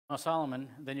Solomon,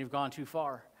 then you've gone too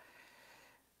far.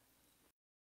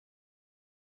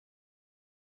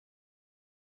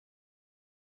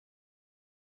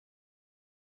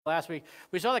 Last week,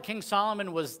 we saw that King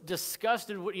Solomon was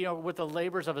disgusted with the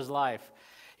labors of his life.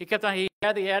 He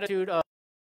had the attitude of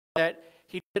that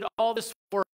he did all this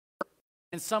work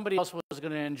and somebody else was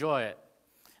going to enjoy it.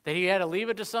 That he had to leave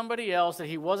it to somebody else, that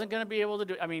he wasn't going to be able to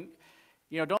do. I mean,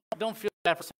 don't feel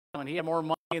bad for Solomon. He had more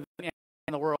money than anyone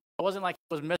in the world. It wasn't like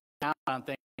he was missing out on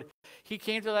things. He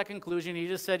came to that conclusion. He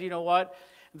just said, you know what,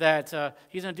 that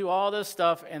he's going to do all this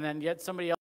stuff, and then yet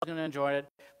somebody else is going to enjoy it.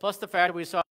 Plus the fact that we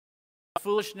saw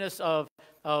foolishness of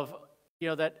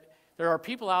that there are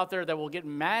people out there that will get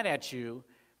mad at you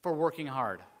for working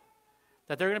hard.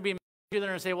 That they're going to be mad at you, they're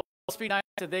going to say, well, it must be nice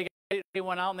that they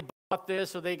went out and they bought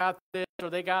this, or they got this, or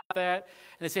they got that.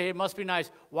 And they say, it must be nice,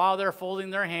 while they're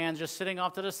folding their hands, just sitting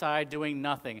off to the side, doing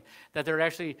nothing. That they're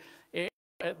actually,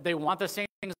 they want the same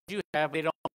things that you have, they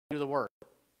don't do the work.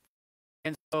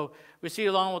 And so we see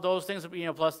along with those things,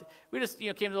 plus we just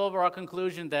came to the overall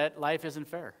conclusion that life isn't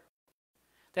fair.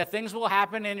 That things will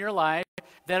happen in your life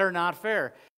that are not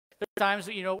fair. There are times,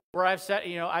 where I've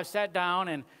sat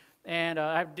down and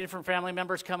I have different family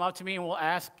members come up to me and will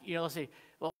ask, let's say,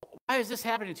 well, why is this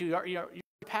happening to you? You're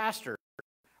a pastor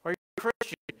or you're a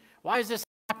Christian. Why is this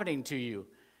happening to you?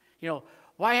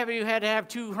 Why have you had to have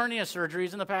 2 hernia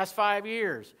surgeries in the past 5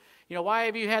 years? Why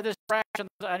have you had this rash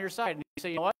on your side? And you say,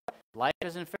 you know what? Life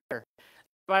isn't fair.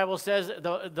 The Bible says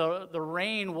the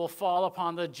rain will fall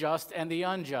upon the just and the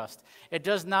unjust. It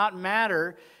does not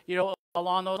matter,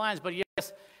 along those lines. But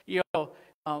yes,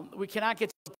 we cannot get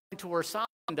to the point to where Solomon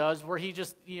does, where he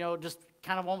just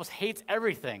kind of almost hates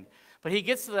everything. But he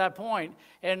gets to that point,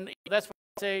 and that's what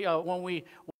I say when we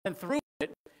went through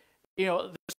it.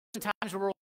 There's certain times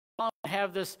where we'll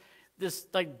have this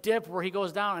like dip where he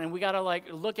goes down, and we got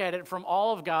to look at it from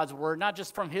all of God's word, not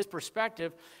just from his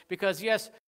perspective, because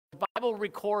yes, the Bible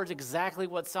records exactly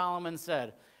what Solomon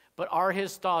said, but are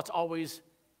his thoughts always,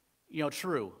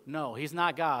 true? No, he's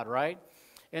not God, right?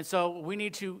 And so we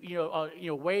need to,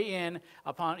 weigh in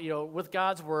upon, with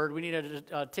God's word. We need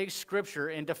to take Scripture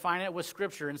and define it with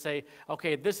Scripture and say,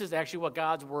 okay, this is actually what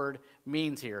God's word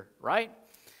means here, right?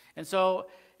 And so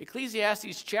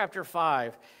Ecclesiastes chapter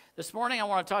 5. This morning I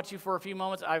want to talk to you for a few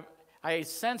moments. I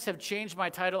since have changed my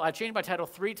title. I've changed my title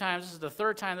 3 times. This is the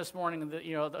 3rd time this morning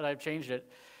that I've changed it.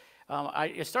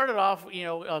 I started off,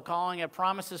 calling it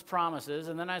Promises, Promises,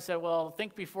 and then I said, well,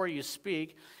 think before you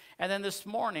speak. And then this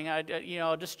morning, I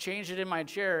just changed it in my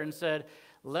chair and said,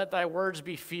 let thy words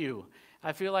be few.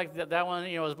 I feel like that one,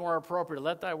 is more appropriate.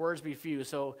 Let thy words be few.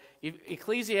 So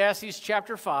Ecclesiastes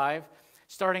chapter 5,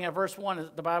 starting at verse 1,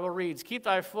 the Bible reads, keep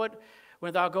thy foot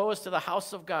when thou goest to the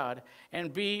house of God,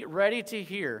 and be ready to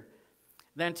hear,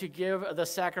 than to give the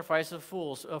sacrifice of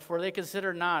fools, for they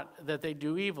consider not that they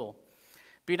do evil.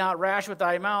 Be not rash with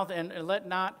thy mouth, and let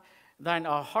not thine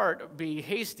heart be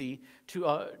hasty to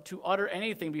utter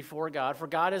anything before God, for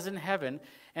God is in heaven,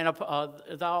 and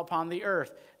thou upon the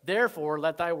earth. Therefore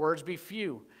let thy words be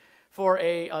few. For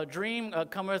a dream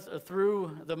cometh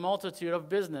through the multitude of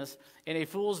business, and a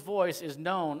fool's voice is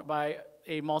known by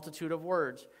a multitude of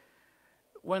words.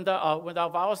 When thou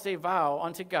vowest a vow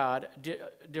unto God,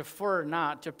 defer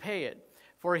not to pay it,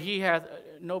 for he hath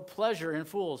no pleasure in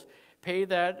fools. Pay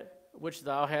that which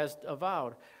thou hast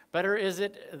vowed. Better is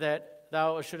it that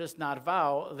thou shouldest not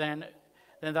vow than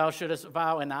thou shouldest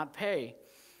vow and not pay.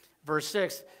 Verse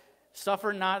 6,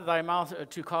 suffer not thy mouth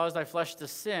to cause thy flesh to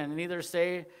sin, neither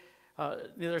say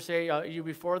you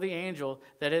before the angel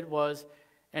that it was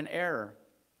an error.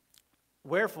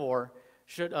 Wherefore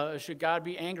should God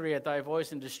be angry at thy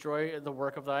voice and destroy the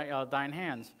work of thine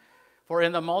hands? For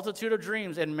in the multitude of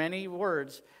dreams and many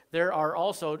words there are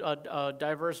also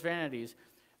diverse vanities.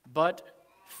 But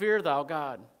fear thou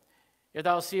God. If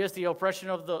thou seest the oppression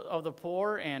of the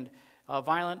poor and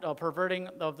violent perverting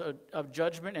of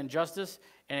judgment and justice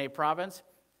in a province,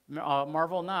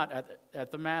 marvel not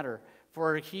at the matter.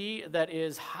 For he that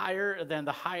is higher than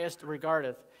the highest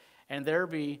regardeth, and there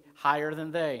be higher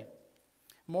than they.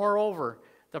 Moreover,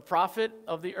 the profit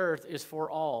of the earth is for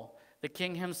all. The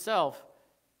king himself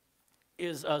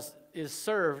is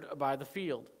served by the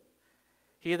field.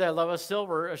 He that loveth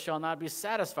silver shall not be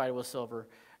satisfied with silver,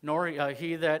 nor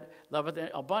he that loveth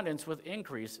abundance with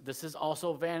increase. This is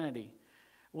also vanity.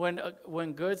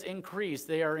 When goods increase,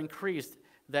 they are increased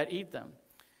that eat them.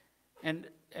 And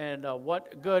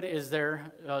what good is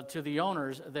there to the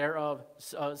owners thereof,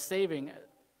 saving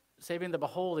the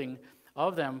beholding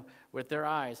of them with their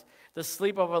eyes? The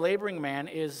sleep of a laboring man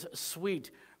is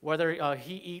sweet, whether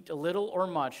he eat little or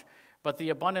much, but the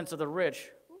abundance of the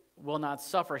rich will not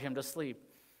suffer him to sleep.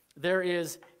 there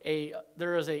is a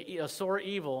sore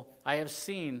evil I have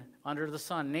seen under the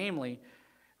sun, namely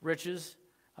riches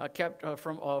kept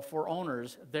for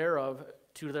owners thereof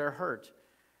to their hurt.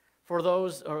 For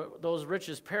those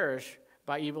riches perish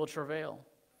by evil travail,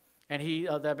 and he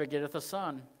that begetteth a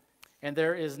son, and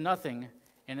there is nothing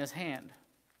in his hand.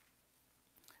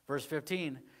 Verse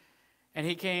 15, and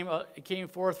he came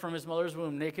forth from his mother's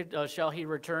womb, naked shall he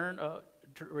return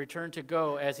to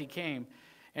go as he came,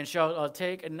 and shall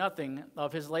take nothing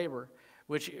of his labor,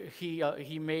 which he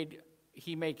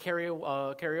may carry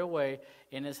away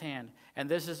in his hand. And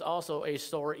this is also a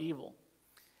sore evil,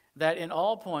 that in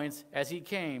all points as he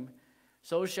came,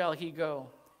 so shall he go.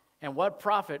 And what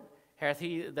profit hath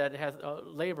he that hath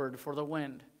labored for the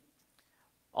wind?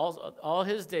 All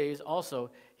his days also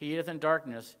he eateth in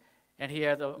darkness, and he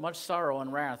hath much sorrow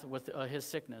and wrath with his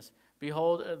sickness.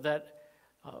 Behold,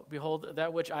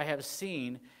 that which I have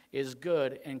seen is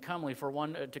good and comely for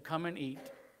one to come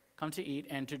to eat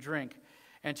and to drink,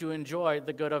 and to enjoy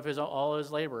the good of all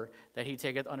his labor that he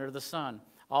taketh under the sun,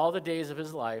 all the days of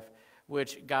his life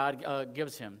which God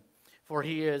gives him. For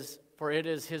it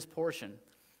is his portion.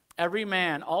 Every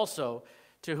man also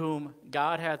to whom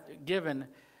God hath given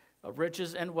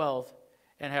riches and wealth,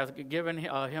 and hath given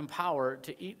him power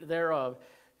to eat thereof,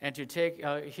 and to take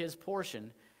his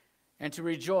portion, and to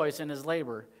rejoice in his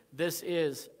labor, this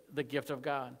is the gift of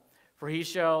God. For he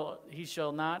shall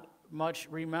not much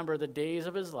remember the days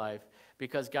of his life,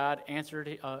 because God answered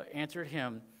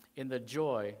him in the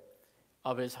joy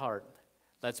of his heart.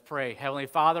 Let's pray. Heavenly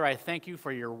Father, I thank you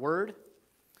for your word.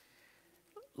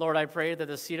 Lord, I pray that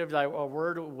the seed of thy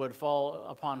word would fall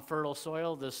upon fertile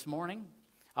soil this morning,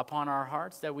 upon our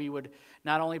hearts, that we would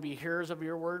not only be hearers of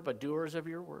your word, but doers of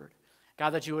your word.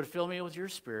 God, that you would fill me with your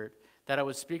spirit, that I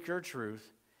would speak your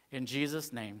truth. In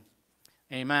Jesus' name,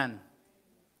 amen.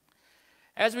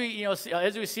 As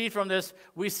we see from this,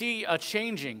 we see a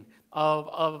changing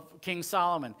of King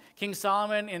Solomon. King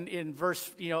Solomon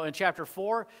in chapter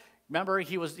 4, remember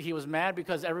he was mad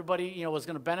because everybody was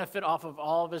going to benefit off of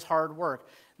all of his hard work.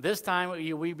 This time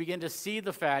we begin to see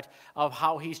the fact of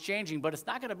how he's changing, but it's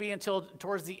not going to be until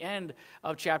towards the end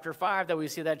of chapter 5 that we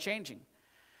see that changing.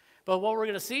 But what we're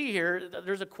going to see here,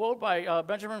 there's a quote by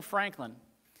Benjamin Franklin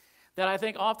that I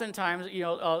think oftentimes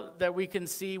that we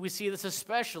see this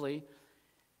especially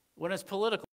when it's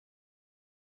political.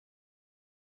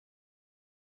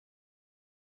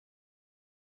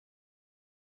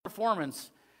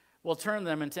 Performance will turn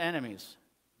them into enemies.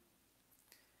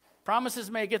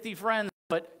 Promises may get thee friends,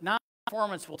 but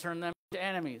non-performance will turn them into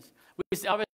enemies. We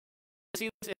see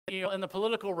this in the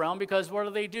political realm, because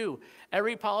what do?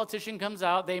 Every politician comes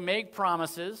out, they make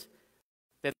promises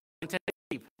that they intend to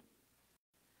keep.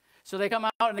 So they come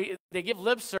out and they give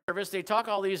lip service, they talk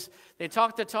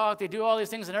the talk, they do all these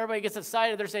things, and everybody gets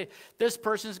excited. They say, this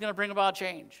person is going to bring about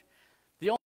change.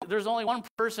 There's only one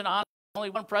president I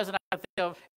think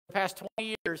of in the past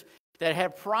 20 years that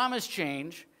had promised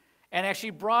change and actually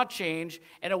brought change,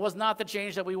 and it was not the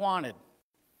change that we wanted.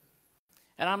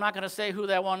 And I'm not going to say who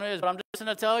that one is, but I'm just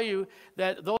going to tell you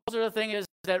that those are the things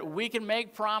that we can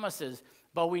make promises,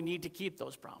 but we need to keep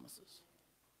those promises.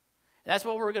 That's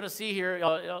what we're going to see here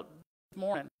this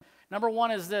morning. Number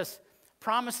one is this: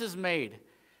 promises made.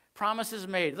 Promises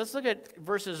made. Let's look at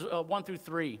verses 1 through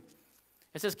 3.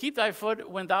 It says, keep thy foot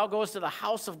when thou goest to the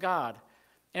house of God,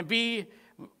 and be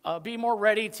more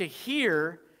ready to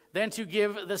hear than to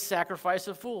give the sacrifice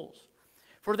of fools.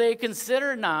 For they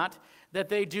consider not that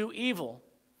they do evil.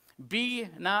 Be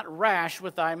not rash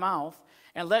with thy mouth,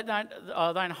 and let not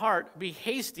thine heart be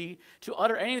hasty to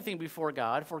utter anything before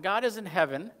God. For God is in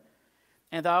heaven,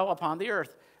 and thou upon the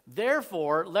earth.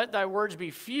 Therefore let thy words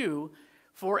be few,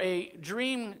 for a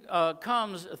dream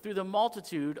comes through the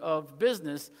multitude of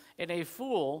business, and a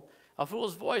fool's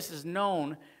voice is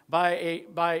known by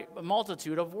a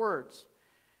multitude of words.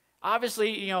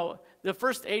 Obviously, the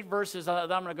first 8 verses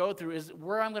that I'm going to go through is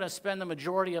where I'm going to spend the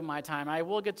majority of my time. I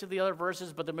will get to the other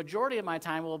verses, but the majority of my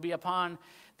time will be upon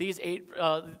these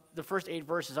the first 8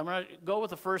 verses. I'm going to go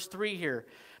with the first 3 here.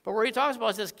 But where he talks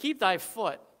about, it says, keep thy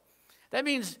foot. That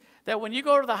means that when you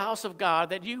go to the house of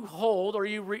God, that you hold or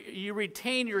you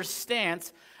retain your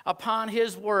stance upon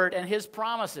his word and his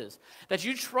promises. That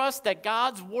you trust that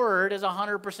God's word is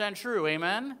 100% true.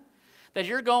 Amen? That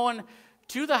you're going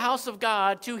to the house of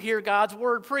God to hear God's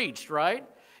word preached, right?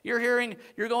 You're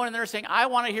going in there saying, I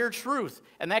want to hear truth.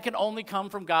 And that can only come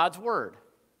from God's word.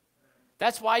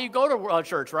 That's why you go to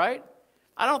church, right?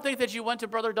 I don't think that you went to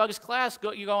Brother Doug's class,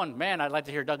 you going, man, I'd like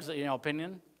to hear Doug's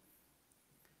opinion.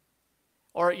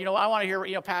 Or, I want to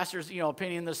hear, pastor's,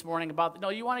 opinion this morning about, no,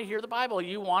 you want to hear the Bible.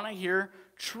 You want to hear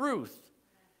truth.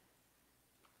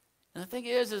 And the thing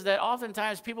is that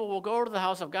oftentimes people will go to the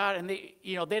house of God and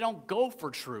they don't go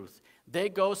for truth. They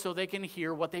go so they can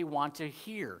hear what they want to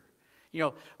hear.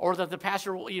 Or that the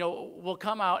pastor will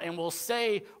come out and will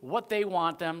say what they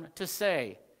want them to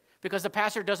say. Because the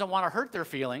pastor doesn't want to hurt their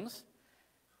feelings.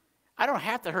 I don't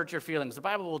have to hurt your feelings. The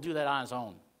Bible will do that on its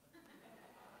own.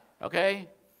 Okay?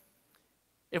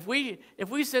 If we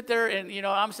sit there and,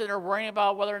 I'm sitting there worrying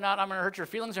about whether or not I'm going to hurt your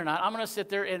feelings or not, I'm going to sit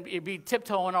there and be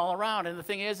tiptoeing all around. And the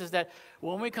thing is that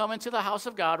when we come into the house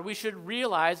of God, we should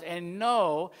realize and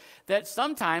know that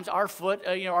sometimes our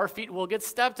feet will get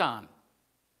stepped on.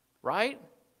 Right?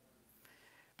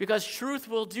 Because truth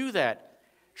will do that.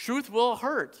 Truth will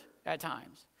hurt at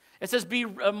times. It says, be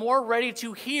more ready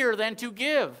to hear than to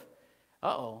give.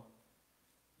 Uh-oh.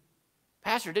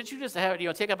 Pastor, didn't you just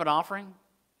take up an offering?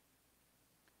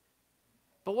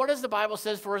 But what does the Bible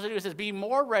says for us to do? It says, be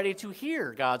more ready to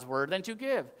hear God's word than to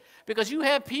give. Because you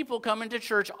have people coming to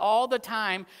church all the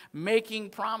time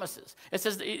making promises. It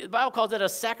says, the Bible calls it a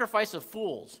sacrifice of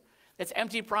fools. It's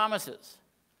empty promises.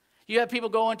 You have people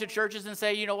go into churches and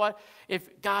say, you know what? If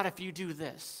you do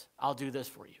this, I'll do this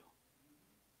for you.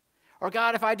 Or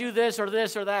God, if I do this or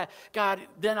that, God,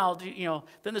 then I'll do,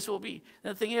 then this will be.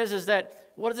 And the thing is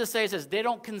that, what does it say? It says, they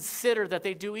don't consider that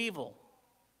they do evil.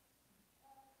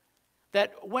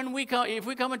 That if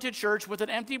we come into church with an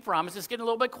empty promise, it's getting a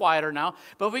little bit quieter now,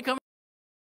 but if we come,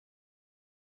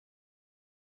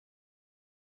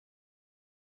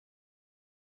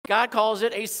 God calls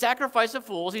it a sacrifice of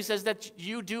fools. He says that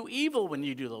you do evil when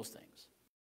you do those things.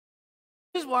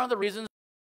 This is one of the reasons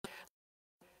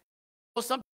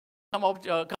some people come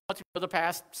up to the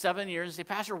past 7 years and say,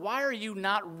 Pastor, why are you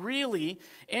not really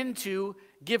into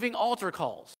giving altar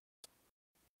calls?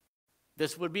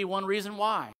 This would be one reason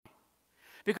why.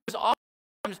 Because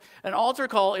oftentimes an altar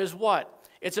call is what?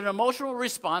 It's an emotional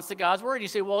response to God's word. You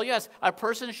say, well, yes, a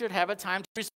person should have a time to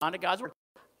respond to God's word.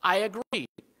 I agree.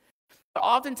 But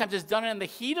oftentimes it's done in the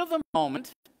heat of the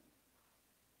moment,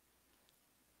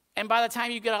 and by the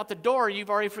time you get out the door, you've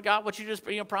already forgot what you just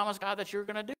promised God that you're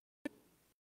going to do.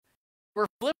 We're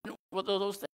flipping with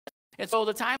those things. And so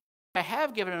the time I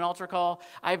have given an altar call,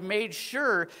 I've made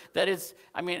sure that it's,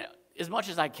 as much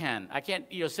as I can. I can't,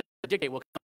 sit and dictate what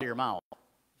comes out of your mouth.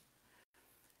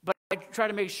 But I try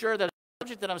to make sure that the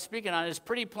subject that I'm speaking on is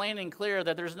pretty plain and clear,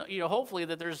 that there's no, hopefully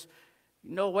that there's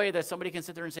no way that somebody can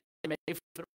sit there and say,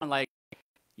 like,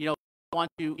 I want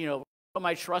to, put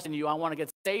my trust in you. I want to get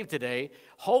saved today.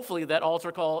 Hopefully that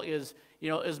altar call is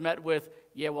met with,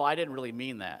 yeah, well, I didn't really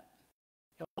mean that.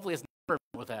 Hopefully it's not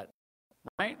with that,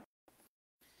 right?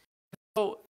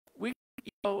 So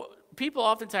people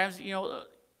oftentimes,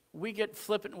 we get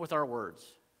flippant with our words.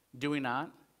 Do we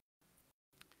not?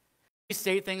 We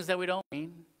say things that we don't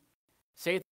mean.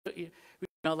 Say, we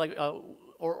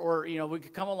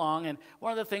could come along, and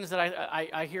one of the things that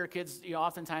I hear kids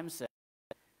oftentimes say,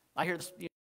 I hear this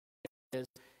is,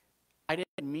 I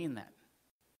didn't mean that.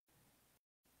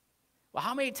 Well,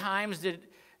 how many times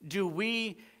do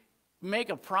we make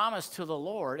a promise to the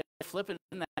Lord and flip it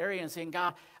in that area and saying,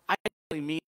 God, I didn't really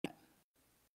mean that.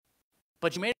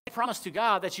 But you made a promise to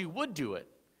God that you would do it.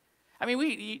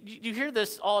 You hear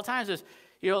this all the time. Is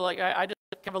like I just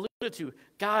kind of alluded to,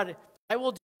 God, I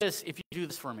will do this if you do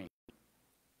this for me.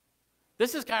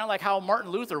 This is kind of like how Martin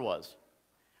Luther was.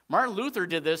 Martin Luther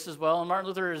did this as well, and Martin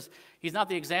Luther he's not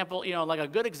the example, like a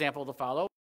good example to follow.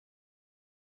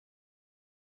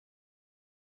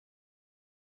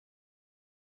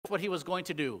 What he was going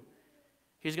to do.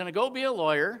 He's going to go be a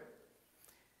lawyer.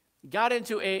 Got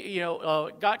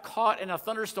caught in a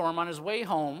thunderstorm on his way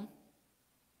home,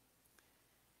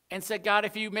 and said, God,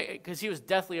 if you make, because he was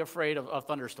deathly afraid of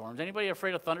thunderstorms. Anybody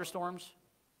afraid of thunderstorms?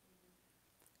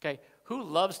 Okay, who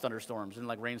loves thunderstorms and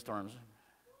like rainstorms?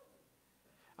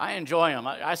 I enjoy them.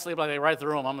 I sleep like right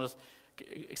through them.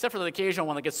 Except for the occasional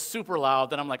one that gets super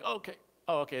loud, then I'm like,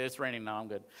 okay, it's raining now, I'm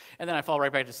good. And then I fall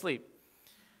right back to sleep.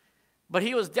 But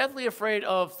he was deathly afraid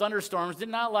of thunderstorms, did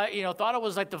not like, thought it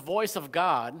was like the voice of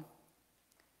God.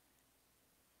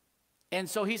 And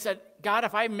so he said, God,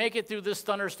 if I make it through this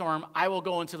thunderstorm, I will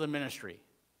go into the ministry.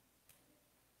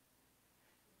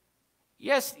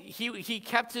 Yes, he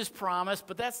kept his promise,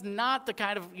 but that's not the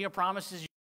kind of promises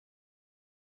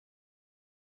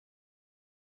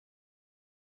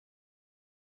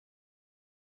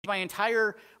my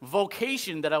entire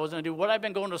vocation that I was going to do, what I've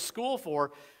been going to school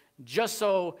for, just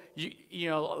so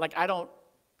like I don't,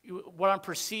 what I'm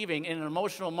perceiving in an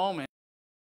emotional moment.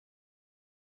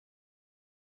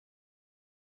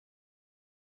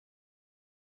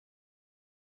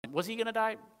 Was he going to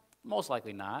die? Most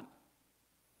likely not.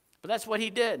 But that's what he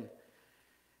did.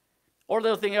 Or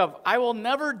the thing of, I will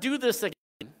never do this again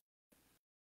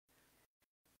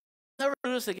never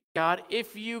do this again, God,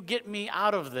 if you get me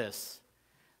out of this.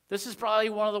 This is probably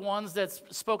one of the ones that's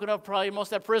spoken of probably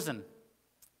most at prison.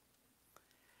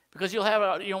 Because you'll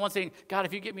have one saying, God,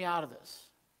 if you get me out of this.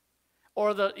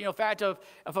 Or the fact of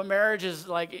if a marriage is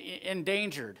like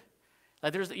endangered.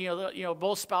 Like there's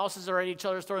both spouses are at each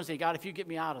other's throat and say, God, if you get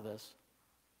me out of this,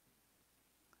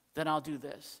 then I'll do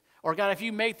this. Or God, if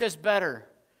you make this better,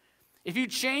 if you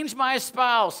change my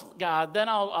spouse, God, then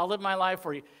I'll live my life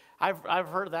for you. I've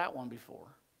heard that one before.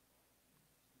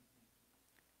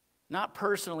 Not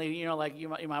personally, like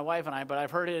my wife and I, but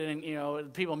I've heard it in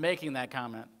people making that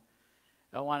comment.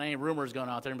 I don't want any rumors going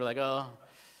out there and be like, oh.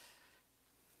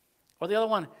 Or the other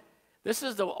one, this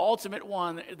is the ultimate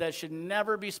one that should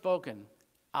never be spoken.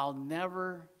 I'll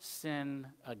never sin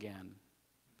again.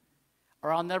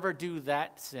 Or I'll never do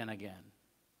that sin again.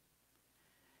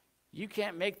 You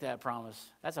can't make that promise.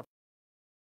 That's a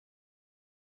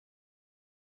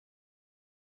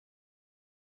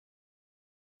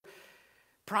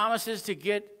promises to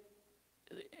get,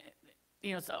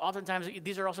 oftentimes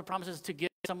these are also promises to get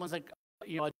someone's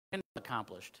agenda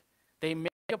accomplished. They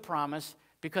make a promise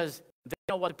because they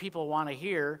know what people want to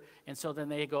hear, and so then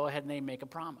they go ahead and they make a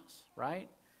promise, right?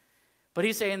 But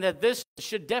he's saying that this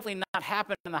should definitely not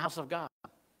happen in the house of God.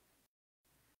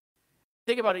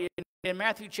 Think about it. In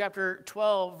Matthew chapter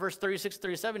 12, verse 36,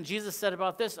 37, Jesus said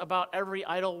about this, about every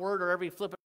idle word or every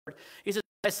flippant word. He says,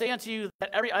 I say unto you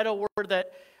that every idle word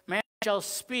that man shall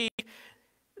speak,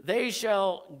 they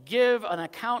shall give an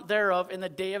account thereof in the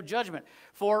day of judgment.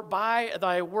 For by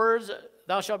thy words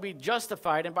thou shalt be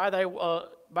justified, and by thy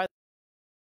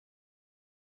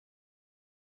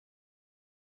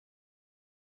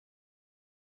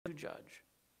judge.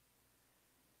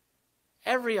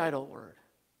 Every idle word.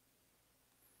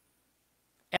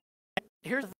 And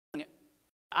here's the thing.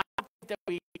 I don't think that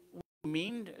we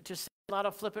mean to say a lot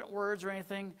of flippant words or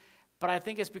anything, but I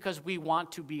think it's because we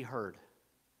want to be heard.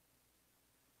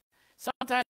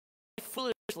 Sometimes we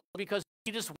foolishly because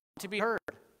we just want to be heard.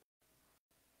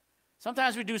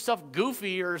 Sometimes we do stuff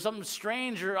goofy or something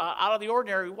strange or out of the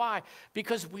ordinary. Why?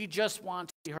 Because we just want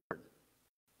to be heard.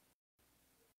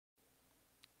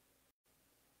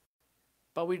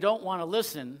 But we don't want to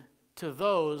listen to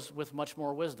those with much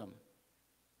more wisdom.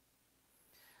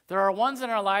 There are ones in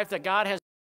our life that God has.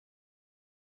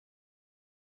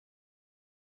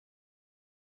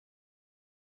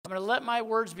 I'm going to let my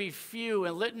words be few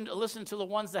and listen to the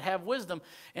ones that have wisdom.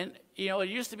 And, it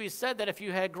used to be said that if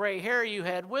you had gray hair, you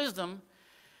had wisdom.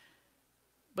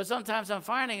 But sometimes I'm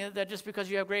finding that just because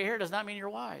you have gray hair does not mean you're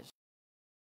wise.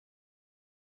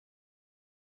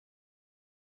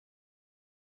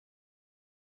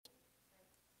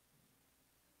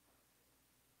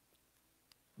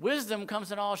 Wisdom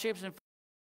comes in all shapes and forms.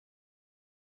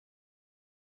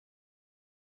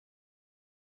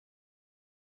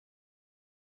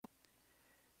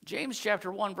 James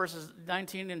chapter 1, verses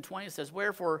 19 and 20 says,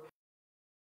 wherefore,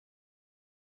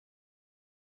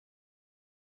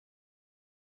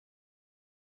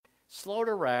 slow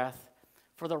to wrath,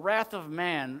 for the wrath of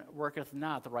man worketh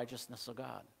not the righteousness of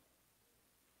God.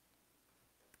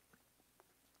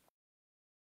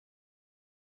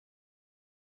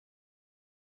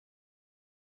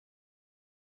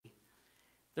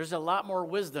 There's a lot more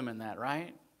wisdom in that,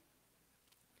 right?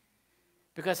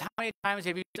 Because how many times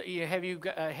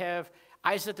have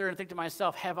I sit there and think to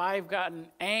myself, have I gotten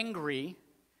angry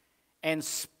and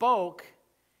spoke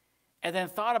and then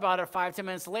thought about it 5-10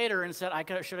 minutes later and said,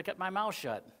 should have kept my mouth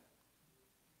shut?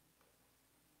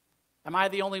 Am I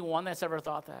the only one that's ever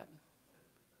thought that?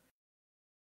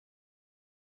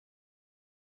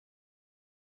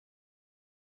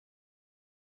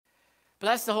 But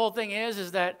that's the whole thing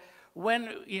is that when,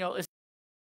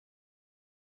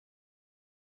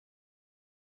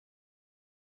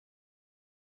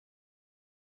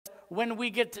 when we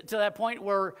get to that point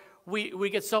where we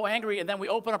get so angry and then we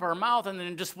open up our mouth and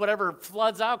then just whatever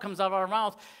floods out comes out of our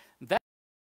mouth, that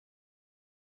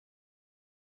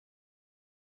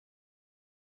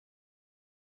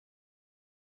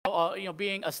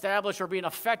being established or being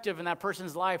effective in that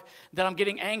person's life that I'm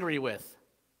getting angry with.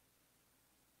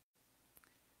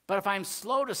 But if I'm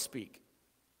slow to speak,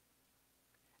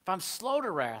 if I'm slow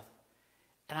to wrath,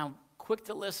 and I'm quick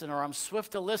to listen or I'm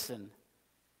swift to listen,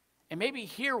 and maybe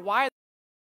hear why,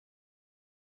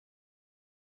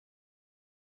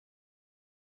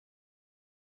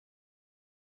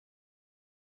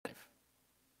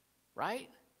 right?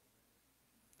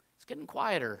 It's getting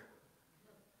quieter.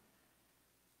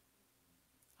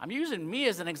 I'm using me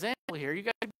as an example here. You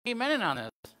guys be amen on this.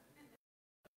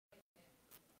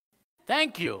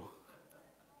 Thank you.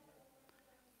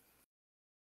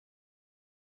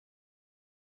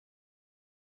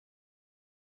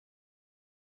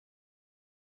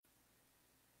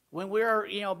 when we're,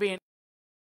 being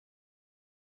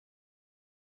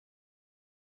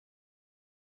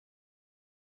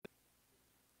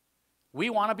we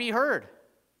want to be heard,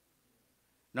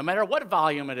 no matter what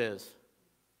volume it is.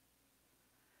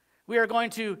 We're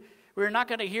not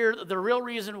going to hear the real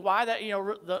reason why that,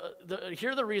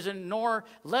 hear the reason, nor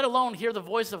let alone hear the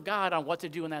voice of God on what to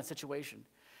do in that situation.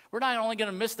 We're not only going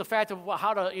to miss the fact of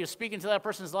how to speak into that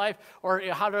person's life or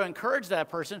how to encourage that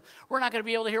person, we're not going to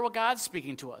be able to hear what God's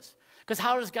speaking to us. Because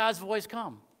how does God's voice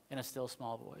come? In a still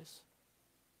small voice.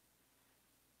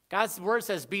 God's word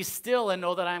says, be still and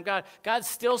know that I am God. God's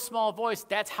still small voice,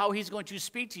 that's how he's going to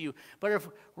speak to you. But if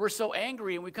we're so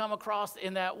angry and we come across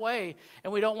in that way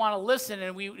and we don't want to listen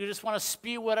and we just want to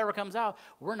spew whatever comes out,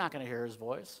 we're not going to hear his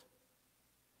voice.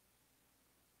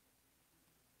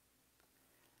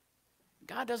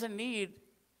 God doesn't need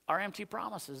our empty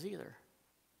promises either.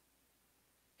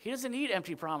 He doesn't need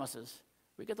empty promises.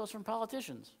 We get those from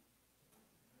politicians.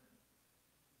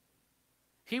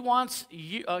 He wants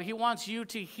you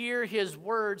to hear his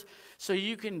words so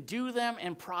you can do them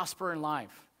and prosper in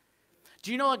life.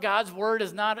 Do you know that God's word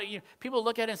is not, people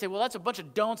look at it and say, well, that's a bunch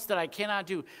of don'ts that I cannot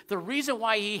do. The reason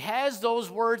why he has those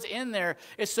words in there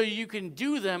is so you can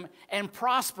do them and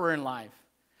prosper in life.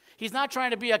 He's not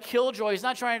trying to be a killjoy. He's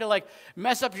not trying to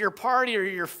mess up your party or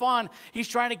your fun. He's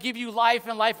trying to give you life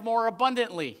and life more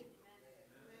abundantly.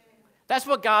 That's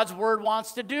what God's word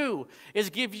wants to do, is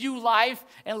give you life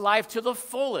and life to the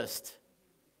fullest.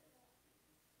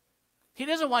 He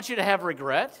doesn't want you to have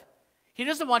regret. He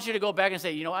doesn't want you to go back and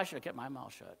say, I should have kept my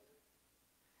mouth shut.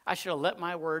 I should have let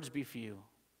my words be few.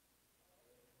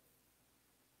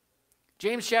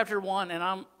 James chapter 1,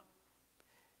 and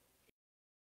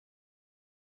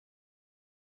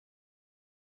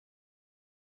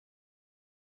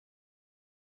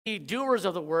doers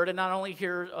of the word and not only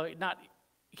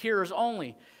hearers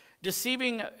only,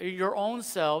 deceiving your own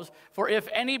selves. For if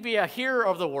any be a hearer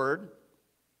of the word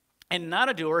and not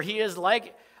a doer, he is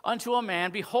like unto a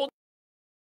man, behold,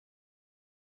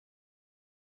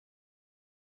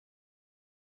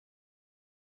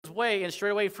 his way, and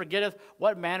straightway forgetteth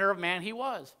what manner of man he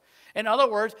was. In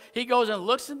other words, he goes and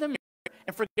looks in the mirror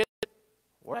and forgets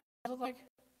what I look like.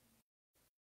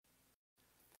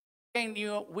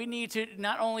 We need to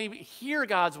not only hear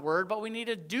God's word, but we need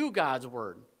to do God's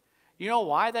word. You know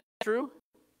why that's true?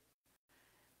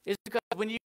 It's because when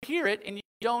you hear it and you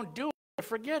don't do it, you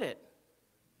forget it.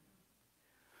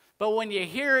 But when you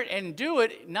hear it and do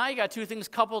it, now you got two things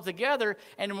coupled together,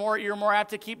 and you're more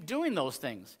apt to keep doing those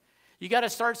things. You got to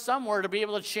start somewhere to be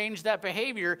able to change that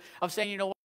behavior of saying,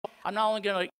 what, I'm not only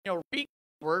going to read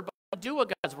God's word, but I'll do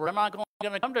God's word. I'm not going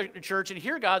to come to church and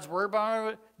hear God's word, but I'm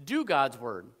going to do God's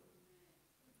word.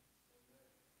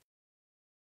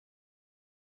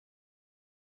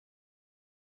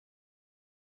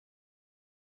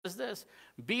 Is this: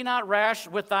 be not rash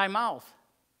with thy mouth,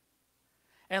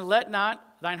 and let not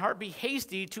thine heart be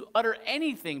hasty to utter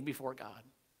anything before God.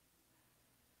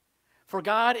 For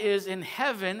God is in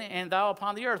heaven, and thou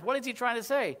upon the earth. What is he trying to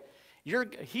say?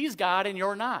 He's God, and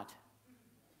you're not.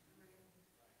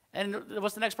 And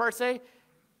what's the next part say?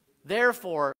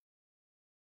 Therefore,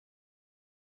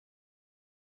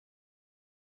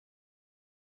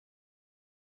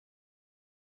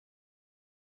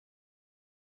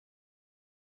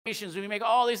 we make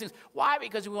all these things. Why?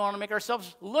 Because we want to make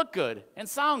ourselves look good and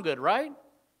sound good, right?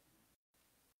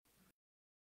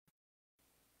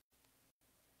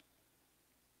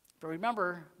 But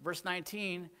remember, verse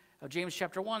 19 of James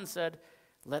chapter 1 said,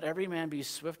 let every man be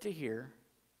swift to hear,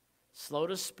 slow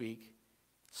to speak,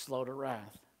 slow to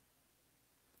wrath.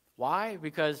 Why?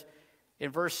 Because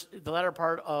in the latter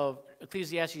part of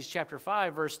Ecclesiastes chapter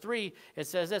 5, verse 3, it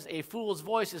says this: a fool's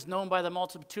voice is known by the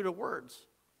multitude of words.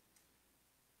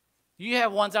 You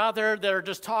have ones out there that are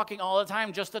just talking all the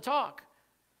time just to talk.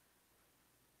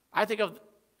 I think of,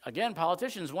 again,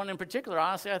 politicians, one in particular.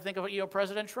 Honestly, I think of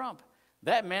President Trump.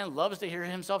 That man loves to hear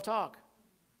himself talk.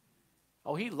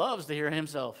 Oh, he loves to hear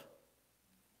himself.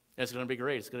 It's going to be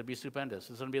great. It's going to be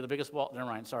stupendous. It's going to be the biggest wall. Never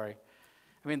mind, sorry.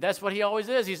 I mean, that's what he always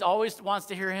is. He always wants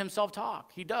to hear himself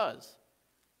talk. He does.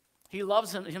 He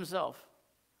loves himself.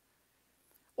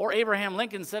 Or Abraham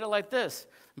Lincoln said it like this: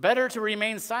 better to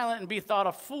remain silent and be thought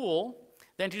a fool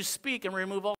than to speak and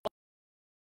remove all.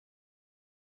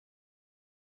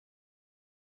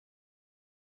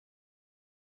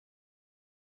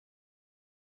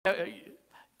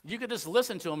 You could just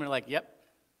listen to them and like, yep,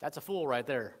 that's a fool right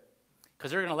there.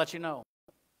 Because they're going to let you know.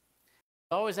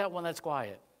 Always that one that's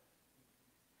quiet.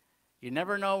 You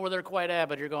never know where they're quiet at,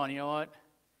 but you're going, you know what?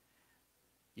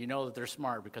 You know that they're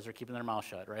smart because they're keeping their mouth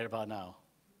shut right about now.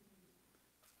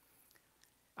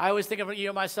 I always think of,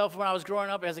 myself when I was growing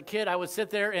up as a kid. I would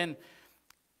sit there and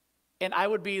I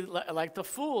would be like the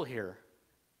fool here.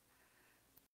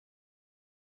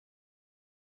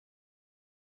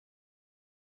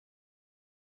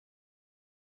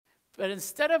 But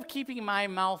instead of keeping my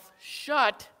mouth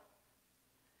shut,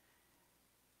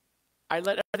 I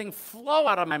let everything flow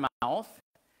out of my mouth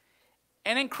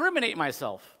and incriminate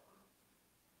myself.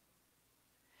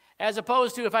 As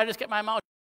opposed to if I just kept my mouth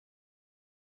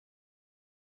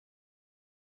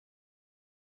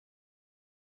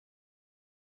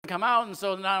come out, and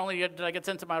so not only did I get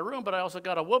sent to my room, but I also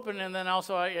got a whooping, and then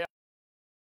also I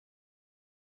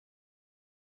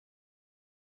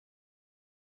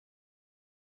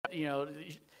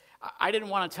didn't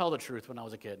want to tell the truth when I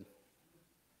was a kid.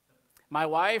 My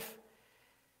wife,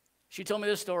 she told me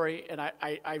this story, and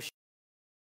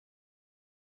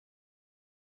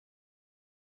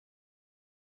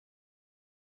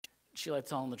she liked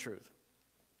telling the truth.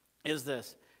 Is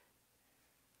this: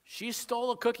 she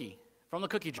stole a cookie from the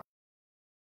cookie jar.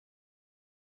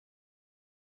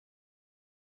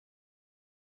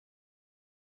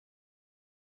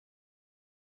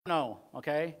 No,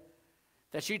 okay?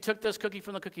 That she took this cookie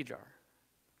from the cookie jar.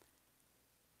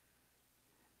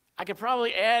 I could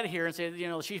probably add here and say,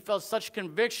 she felt such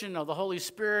conviction of the Holy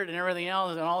Spirit and everything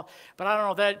else and all, but I don't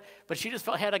know that, but she just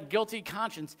had a guilty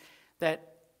conscience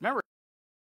that, remember,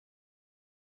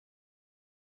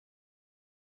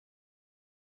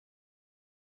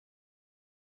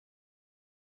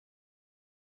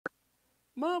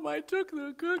 Mom, I took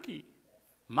the cookie.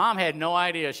 Mom had no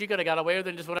idea. She could have got away with it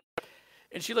and just whatever.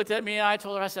 And she looked at me, and I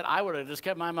told her, I said, I would have just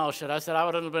kept my mouth shut. I said, I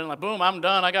would have been like, boom, I'm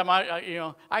done. I got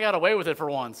I got away with it for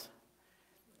once.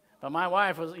 But my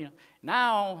wife was,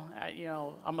 now,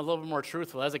 I'm a little bit more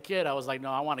truthful. As a kid, I was like, no,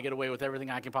 I want to get away with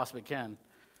everything I can possibly can.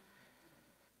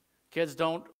 Kids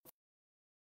don't.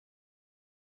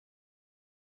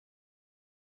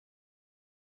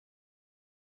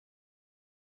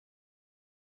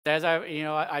 As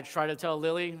I try to tell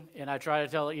Lily, and I try to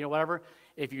tell, whatever,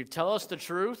 if you tell us the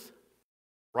truth,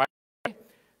 right, the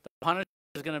punishment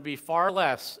is going to be far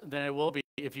less than it will be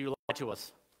if you lie to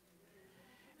us.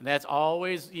 And that's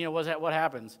always, what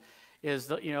happens is,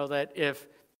 that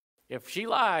if she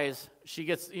lies, she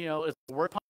gets, it's the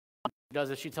worst punishment she does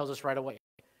if she tells us right away.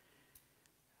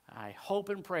 I hope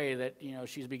and pray that,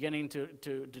 she's beginning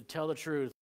to tell the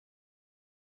truth.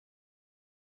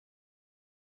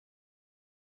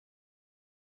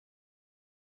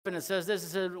 And it says this, it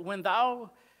says, when thou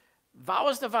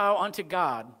vowest a vow unto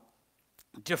God,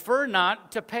 defer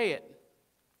not to pay it.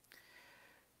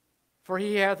 For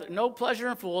he hath no pleasure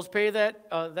in fools. Pay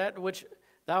that which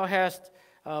thou hast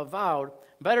vowed.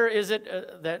 Better is it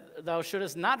that thou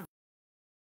shouldest not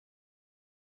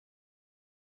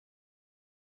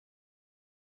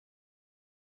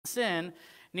sin,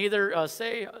 neither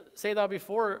say thou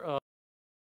before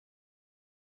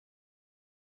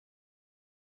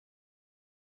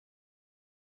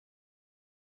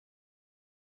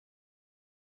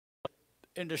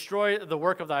and destroy the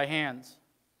work of thy hands.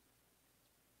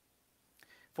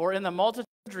 For in the multitude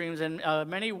of dreams and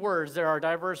many words there are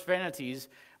diverse vanities,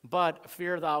 but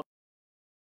fear thou.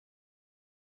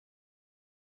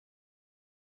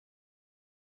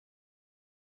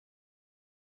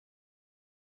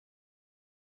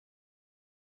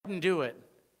 Do it.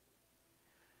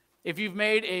 If you've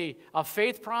made a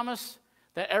faith promise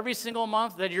that every single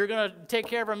month that you're going to take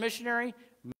care of a missionary,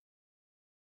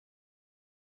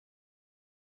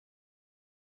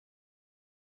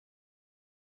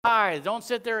 don't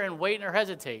sit there and wait or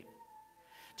hesitate.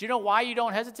 Do you know why you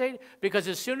don't hesitate? Because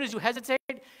as soon as you hesitate,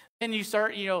 then you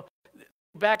start,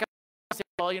 back up and say,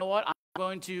 well, you know what? I'm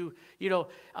going to,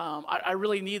 I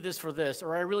really need this for this,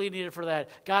 or I really need it for that.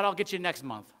 God, I'll get you next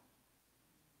month.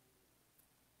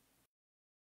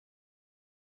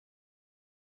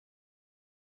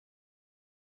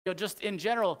 Just in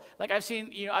general, like I've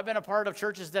seen, I've been a part of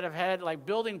churches that have had like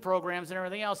building programs and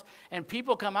everything else, and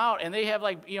people come out and they have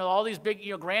like, all these big,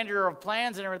 grandeur of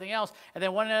plans and everything else, and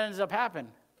then what ends up happening?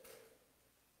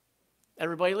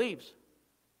 Everybody leaves.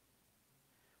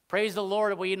 Praise the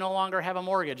Lord that we no longer have a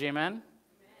mortgage, amen?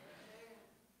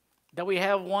 That we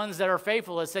have ones that are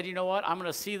faithful that said, you know what, I'm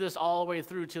going to see this all the way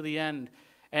through to the end,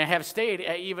 and have stayed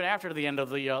even after the end of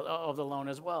the loan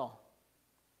as well.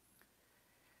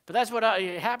 But that's what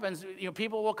happens.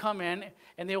 People will come in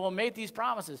and they will make these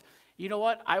promises. You know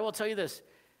what? I will tell you this.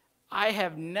 I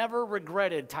have never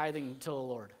regretted tithing to the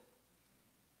Lord.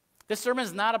 This sermon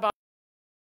is not about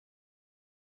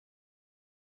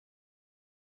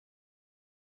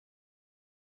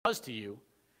to you,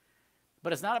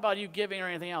 but it's not about you giving or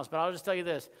anything else. But I'll just tell you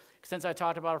this, since I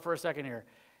talked about it for a second here.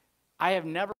 I have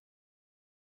never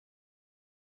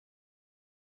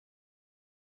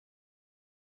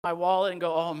my wallet and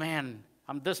go, oh man,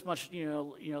 I'm this much,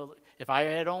 if I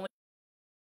had only,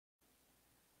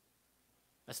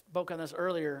 I spoke on this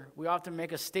earlier, we often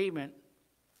make a statement,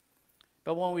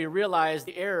 but when we realize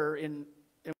the error in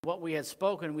what we had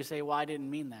spoken, we say, well, I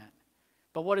didn't mean that.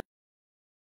 But what is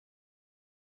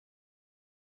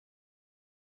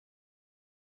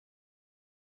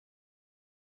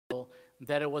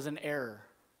that it was an error?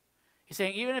 He's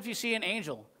saying, even if you see an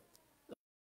angel,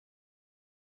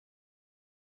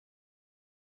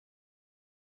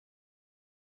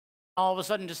 all of a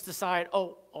sudden just decide,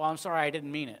 oh, I'm sorry, I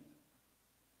didn't mean it.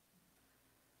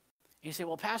 And you say,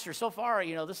 well, Pastor, so far,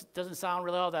 this doesn't sound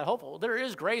really all that hopeful. There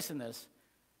is grace in this.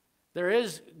 There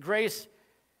is grace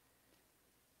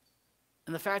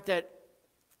in the fact that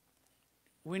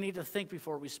we need to think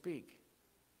before we speak.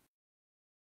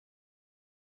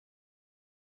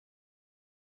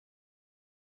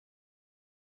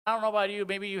 I don't know about you.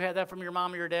 Maybe you had that from your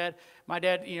mom or your dad. My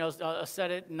dad,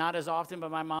 said it not as often,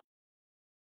 but my mom.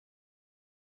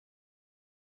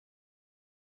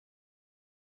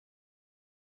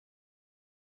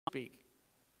 Speak.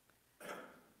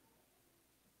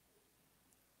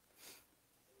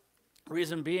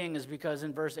 Reason being is because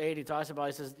in verse 8 he talks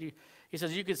about, he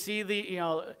says you could see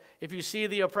if you see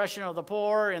the oppression of the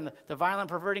poor and the violent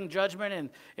perverting judgment and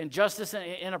injustice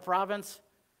in a province,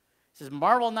 he says,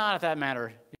 marvel not at that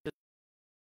matter.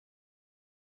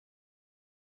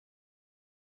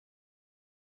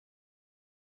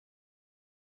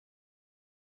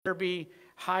 Be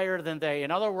higher than they.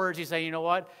 In other words, he's saying, you know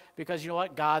what? Because you know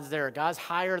what? God's there. God's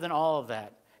higher than all of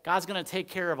that. God's going to take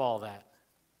care of all that.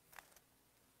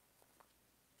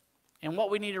 And what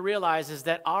we need to realize is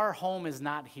that our home is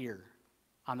not here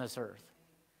on this earth.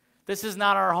 This is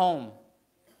not our home.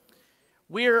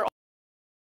 We're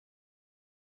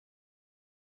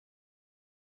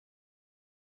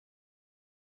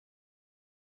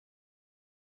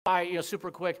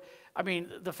super quick. I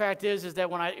mean, the fact is that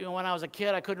when I was a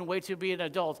kid, I couldn't wait to be an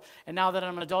adult. And now that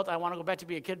I'm an adult, I want to go back to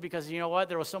be a kid because you know what?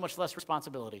 There was so much less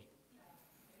responsibility.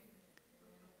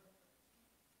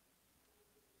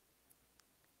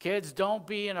 Kids, don't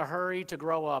be in a hurry to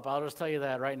grow up. I'll just tell you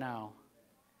that right now.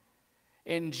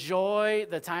 Enjoy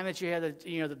the time that you had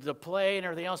to play and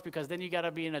everything else, because then you got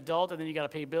to be an adult and then you got to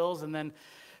pay bills and then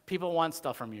people want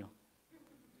stuff from you.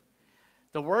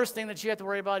 The worst thing that you have to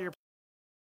worry about your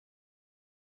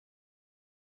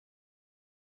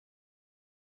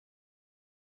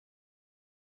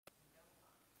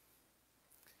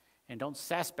and don't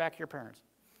sass back your parents.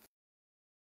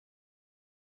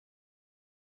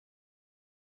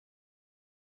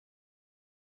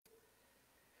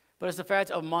 But it's the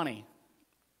fact of money.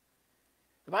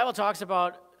 The Bible talks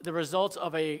about the results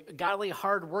of a godly,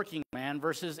 hard-working man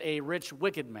versus a rich,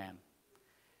 wicked man.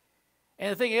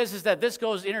 And the thing is that this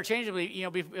goes interchangeably,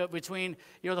 between,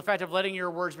 the fact of letting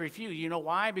your words be few. You know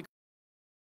why? Because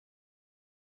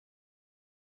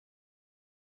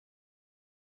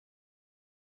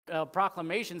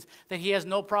proclamations that he has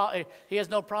no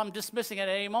problem dismissing at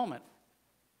any moment.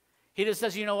 He just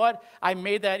says, you know what? I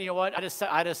made that, I just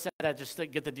said that just to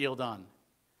get the deal done.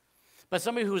 But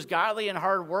somebody who's godly and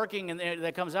hardworking and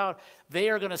that comes out, they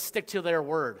are going to stick to their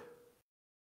word.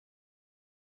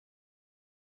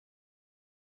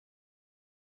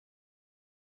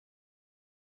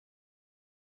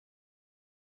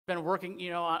 Been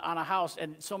working, on a house,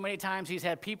 and so many times he's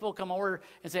had people come over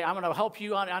and say, I'm going to help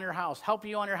you on your house, help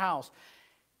you on your house.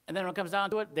 And then when it comes down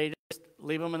to it, they just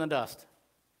leave them in the dust.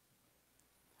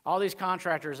 All these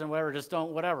contractors and whatever just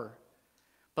don't whatever.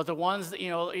 But the ones that,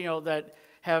 that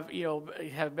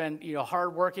have been,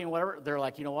 hardworking, whatever, they're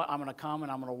like, you know what, I'm going to come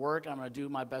and I'm going to work, I'm going to do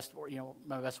my best,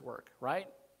 my best work, right?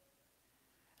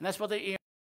 And that's what they,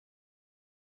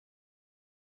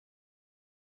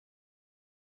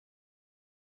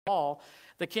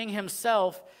 the king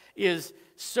himself is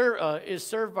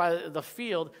served by the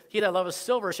field. He that loveth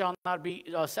silver shall not be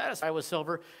satisfied with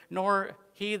silver, nor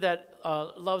he that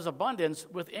loves abundance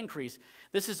with increase.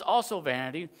 This is also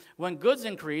vanity. When goods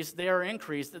increase, they are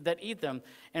increased that eat them.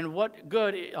 And what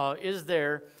good is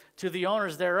there to the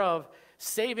owners thereof,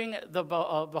 saving the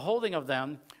beholding of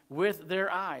them with their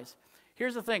eyes?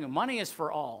 Here's the thing. Money is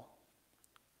for all.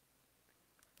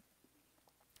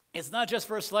 It's not just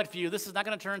for a select few. This is not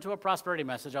going to turn into a prosperity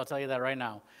message, I'll tell you that right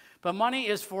now. But money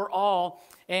is for all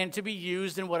and to be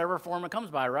used in whatever form it comes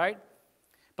by, right?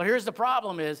 But here's the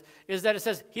problem is that it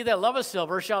says, he that loveth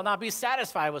silver shall not be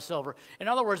satisfied with silver. In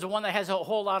other words, the one that has a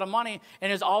whole lot of money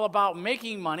and is all about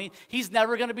making money, he's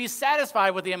never going to be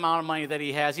satisfied with the amount of money that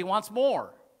he has. He wants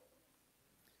more.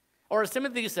 Or as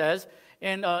Timothy says,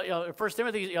 in 1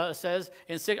 Timothy says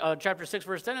in chapter 6,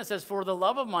 verse 10, it says, "For the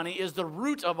love of money is the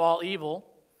root of all evil,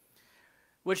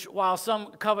 which while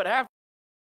some covet after,"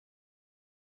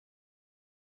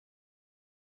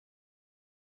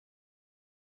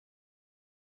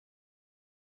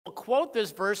 quote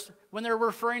this verse when they're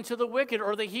referring to the wicked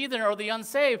or the heathen or the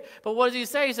unsaved. But what does he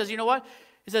say? He says, you know what?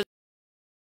 He says,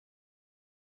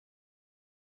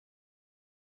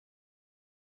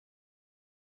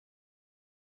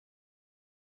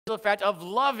 the fact of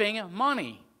loving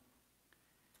money.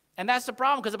 And that's the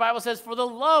problem, because the Bible says, for the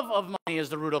love of money is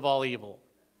the root of all evil.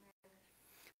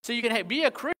 So you can be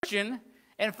a Christian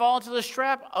and fall into the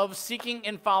trap of seeking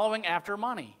and following after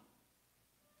money.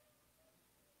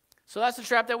 So that's the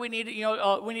trap that we need,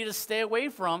 we need to stay away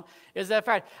from, is that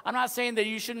fact. I'm not saying that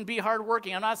you shouldn't be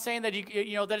hardworking. I'm not saying that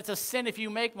that it's a sin if you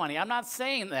make money. I'm not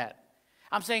saying that.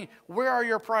 I'm saying, where are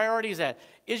your priorities at?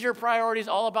 Is your priorities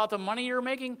all about the money you're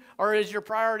making, or is your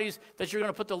priorities that you're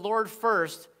going to put the Lord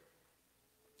first,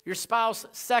 your spouse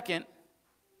second,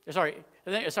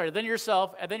 then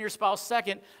yourself, and then your spouse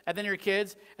second, and then your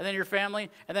kids, and then your family,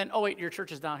 and then, oh wait, your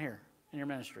church is down here in your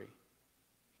ministry.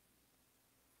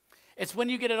 It's when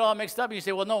you get it all mixed up, you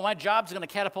say, well, no, my job's going to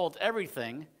catapult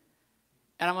everything,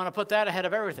 and I'm going to put that ahead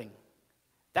of everything.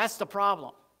 That's the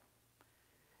problem.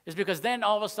 Is because then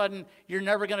all of a sudden, you're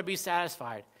never going to be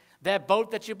satisfied. That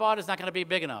boat that you bought is not going to be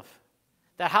big enough.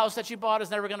 That house that you bought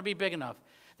is never going to be big enough.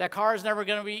 That car is never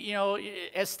going to be,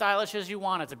 as stylish as you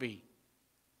want it to be.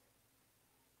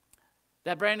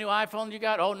 That brand new iPhone you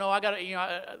got, oh no,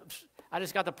 I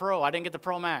just got the Pro. I didn't get the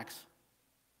Pro Max.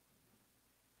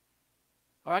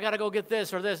 Or I got to go get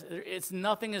this or this.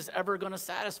 Nothing is ever going to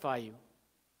satisfy you.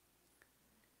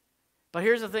 But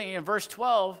here's the thing. In verse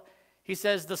 12, he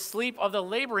says, the sleep of the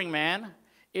laboring man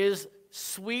is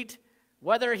sweet,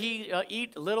 whether he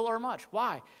eat little or much.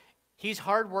 Why? He's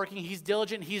hardworking, he's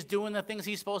diligent, he's doing the things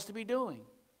he's supposed to be doing.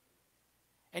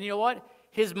 And you know what?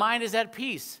 His mind is at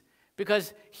peace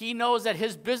because he knows that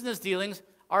his business dealings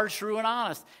are true and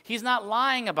honest. He's not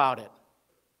lying about it.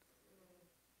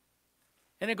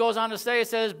 And it goes on to say, it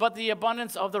says, but the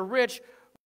abundance of the rich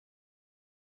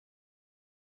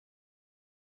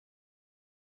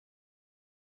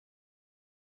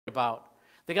about.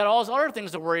 They got all those other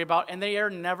things to worry about, and they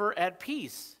are never at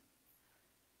peace.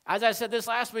 As I said this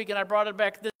last week, and I brought it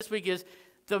back this week, is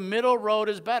the middle road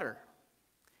is better.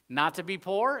 Not to be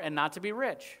poor and not to be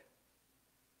rich.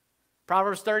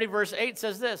 Proverbs 30, verse 8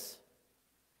 says this,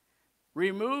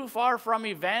 remove far from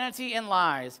me vanity and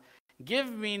lies.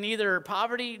 Give me neither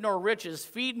poverty nor riches.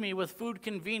 Feed me with food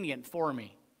convenient for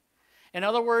me. In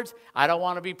other words, I don't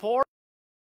want to be poor.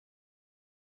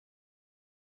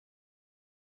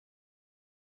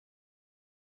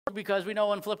 Because we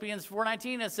know in Philippians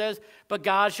 4:19 it says, but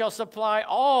God shall supply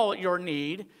all your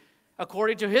need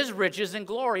according to his riches and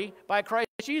glory by Christ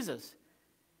Jesus.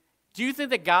 Do you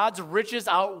think that God's riches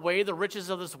outweigh the riches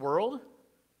of this world?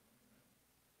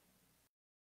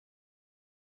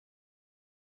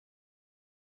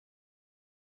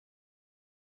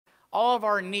 All of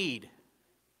our need.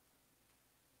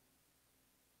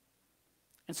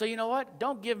 And so you know what?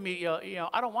 Don't give me,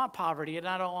 I don't want poverty and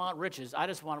I don't want riches. I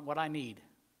just want what I need.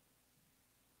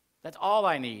 That's all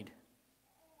I need.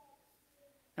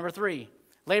 Number 3,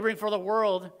 laboring for the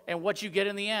world and what you get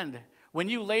in the end. When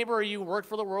you labor or you work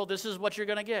for the world, this is what you're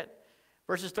going to get.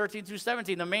 Verses 13 through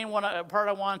 17. The main part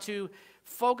I want to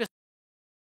focus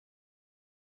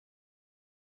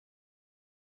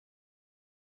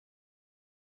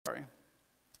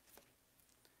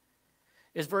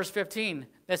is verse 15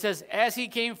 that says, as he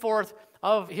came forth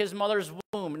of his mother's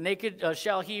womb, naked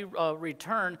shall he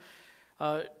return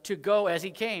to go as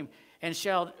he came, and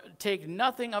shall take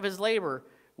nothing of his labor,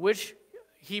 which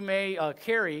he may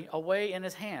carry away in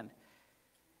his hand.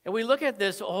 And we look at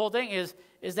this, the whole thing is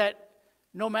that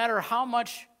no matter how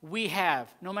much we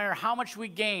have, no matter how much we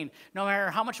gain, no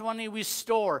matter how much money we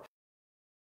store,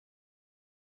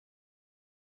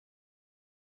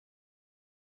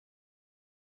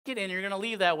 and you're going to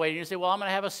leave that way, and you say, well, I'm going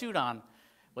to have a suit on.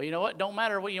 Well, you know what? Don't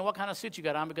matter what kind of suit you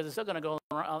got on, because it's still going to go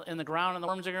in the ground, and the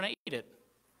worms are going to eat it.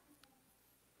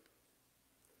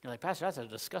 You're like, Pastor, that's a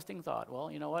disgusting thought.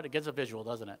 Well, you know what? It gives a visual,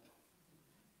 doesn't it?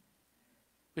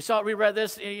 We read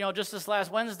this, just this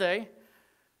last Wednesday,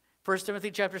 1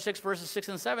 Timothy chapter 6, verses 6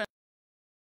 and 7.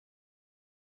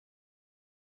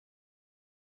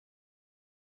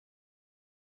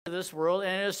 This world,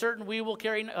 and it is certain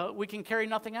we can carry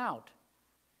nothing out.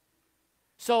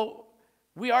 So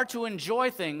we are to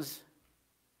enjoy things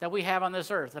that we have on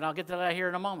this earth, and I'll get to that here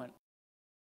in a moment.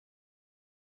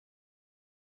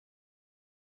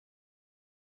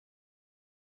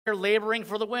 they're laboring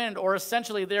for the wind, or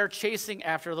essentially they're chasing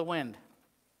after the wind.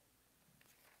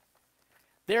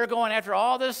 They're going after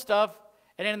all this stuff,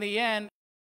 and in the end,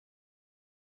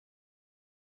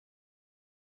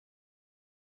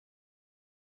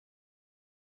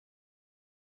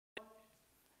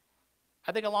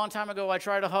 I think a long time ago I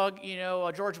tried to hug,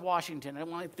 George Washington. I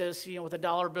went like this, with a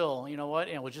dollar bill. You know what?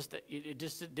 And it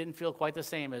just didn't feel quite the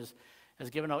same as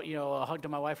giving a hug to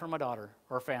my wife or my daughter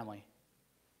or family.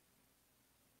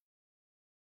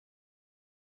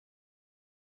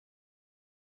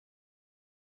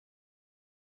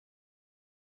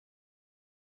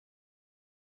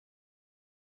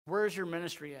 Where's your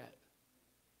ministry at?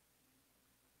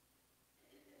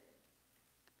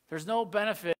 There's no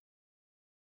benefit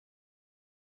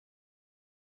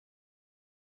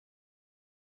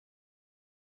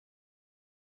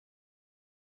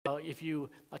if you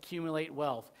accumulate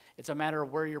wealth. It's a matter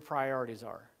of where your priorities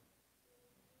are.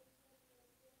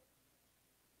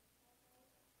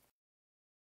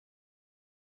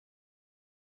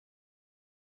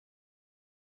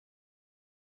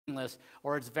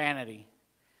 Or it's vanity.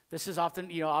 This is often,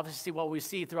 obviously what we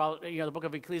see throughout, the book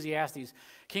of Ecclesiastes.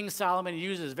 King Solomon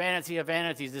uses vanity of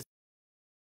vanities. This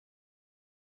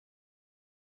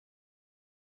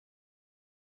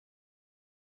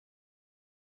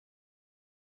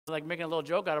like making a little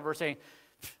joke out of her saying,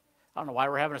 I don't know why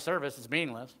we're having a service. It's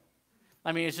meaningless.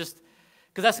 I mean, it's just,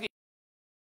 because that's,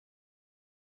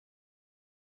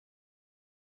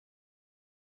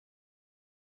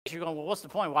 you're going, well, what's the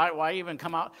point? Why even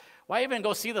come out? Why even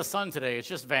go see the sun today? It's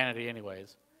just vanity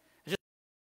anyways. It's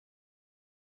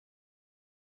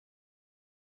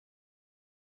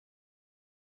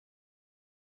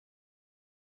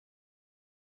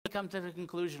just, come to the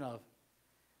conclusion of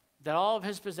that all of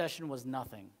his possession was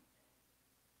nothing.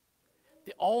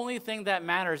 The only thing that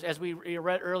matters, as we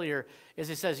read earlier, is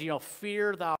he says,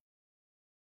 fear thou.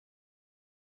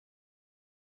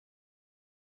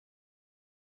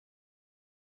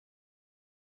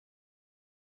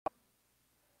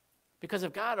 Because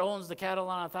if God owns the cattle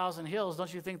on 1,000 hills,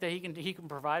 don't you think that he can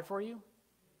provide for you?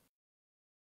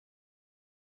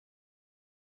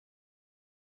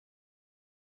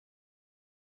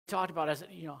 Talked about as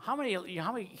how many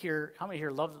here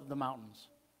love the mountains?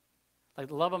 Like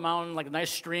love a mountain, like a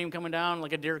nice stream coming down,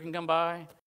 like a deer can come by.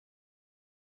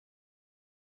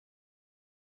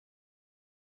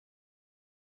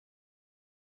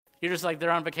 You're just like they're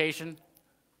on vacation.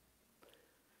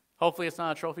 Hopefully it's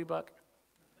not a trophy buck.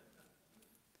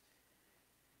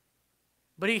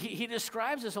 But he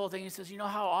describes this whole thing. He says,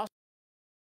 how awesome.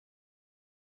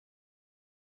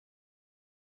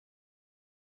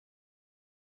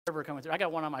 River coming through. I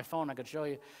got one on my phone I could show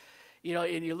you.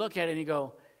 And you look at it and you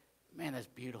go, man, that's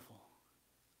beautiful.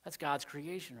 That's God's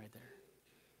creation right there.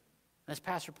 And as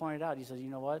Pastor pointed out, he says, you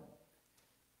know what?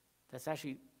 That's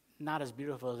actually not as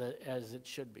beautiful as it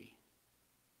should be.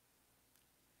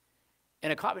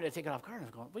 And it caught me to take it off guard. I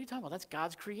was going, what are you talking about? That's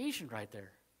God's creation right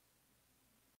there.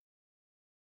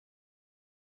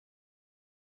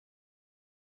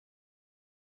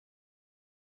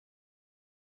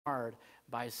 Hard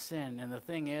by sin, and the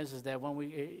thing is that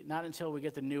when not until we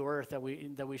get the new earth that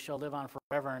we shall live on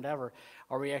forever and ever,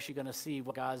 are we actually going to see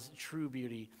what God's true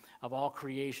beauty of all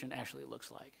creation actually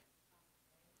looks like.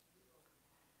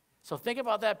 So think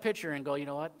about that picture and go, you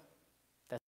know what?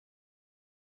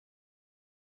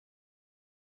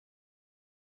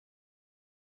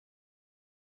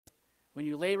 When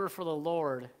you labor for the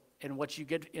Lord and what you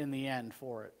get in the end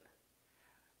for it.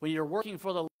 When you're working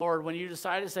for the Lord, when you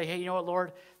decide to say, hey, you know what,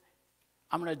 Lord,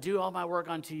 I'm going to do all my work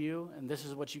unto you, and this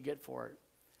is what you get for it.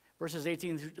 Verses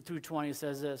 18 through 20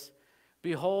 says this,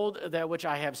 behold, that which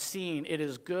I have seen, it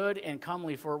is good and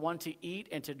comely for one to eat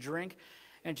and to drink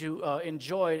and to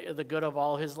enjoy the good of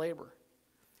all his labor.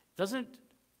 Doesn't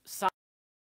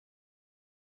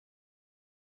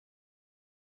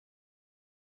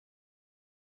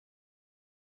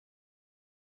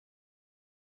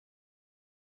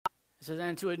It says,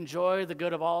 and to enjoy the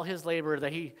good of all his labor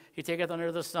that he taketh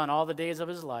under the sun all the days of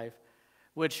his life,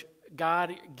 which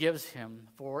God gives him,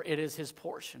 for it is his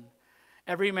portion.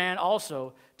 Every man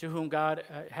also to whom God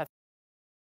hath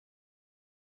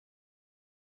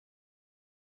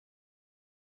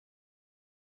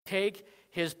take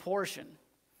his portion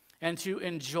and to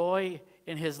enjoy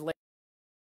in his labor.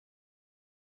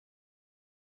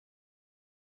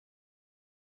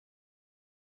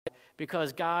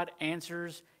 Because God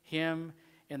answers him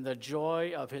in the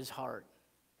joy of his heart.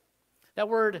 That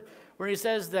word, where he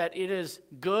says that it is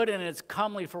good and it's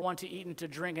comely for one to eat and to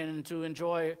drink and to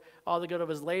enjoy all the good of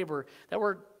his labor, that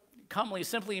word comely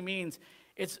simply means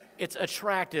it's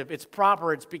attractive, it's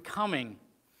proper, it's becoming.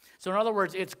 So in other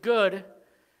words, it's good,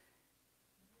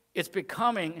 it's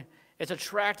becoming, it's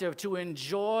attractive to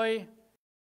enjoy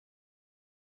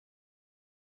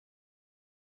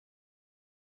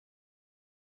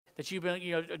that you've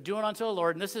been doing unto the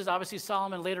Lord. And this is obviously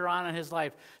Solomon later on in his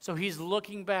life. So he's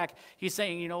looking back. He's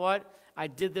saying, you know what? I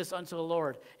did this unto the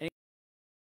Lord. And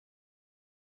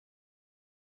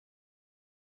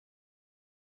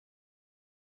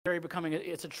very becoming,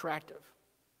 it's attractive.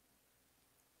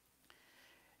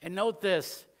 And note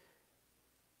this,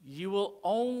 you will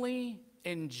only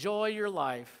enjoy your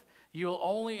life, you will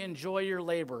only enjoy your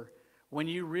labor when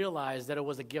you realize that it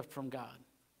was a gift from God.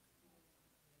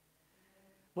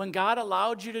 When God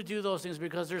allowed you to do those things,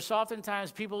 because there's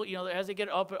oftentimes people, as they get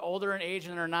up older in age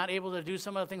and they're not able to do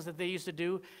some of the things that they used to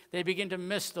do, they begin to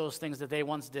miss those things that they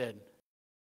once did.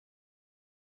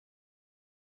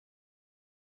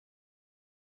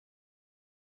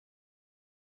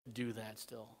 Do that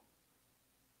still.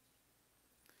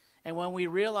 And when we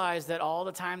realize that all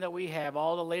the time that we have,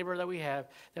 all the labor that we have,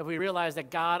 that we realize that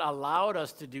God allowed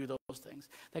us to do those things,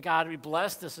 that God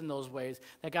blessed us in those ways,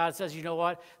 that God says, you know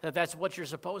what, that's what you're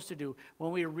supposed to do.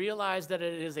 When we realize that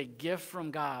it is a gift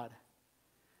from God,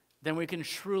 then we can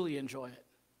truly enjoy it.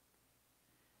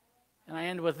 And I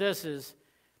end with this is,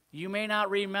 you may not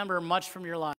remember much from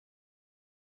your life.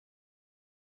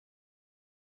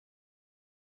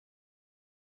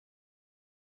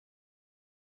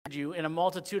 You in a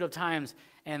multitude of times,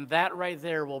 and that right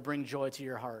there will bring joy to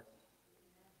your heart.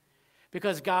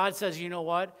 Because God says, you know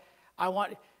what?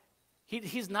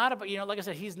 He's not about, like I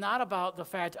said, he's not about the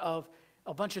fact of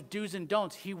a bunch of do's and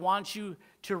don'ts. He wants you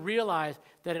to realize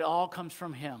that it all comes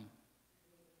from him.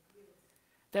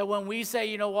 That when we say,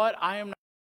 you know what, I am not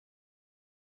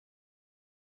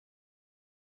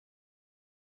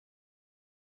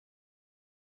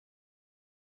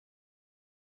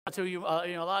to you,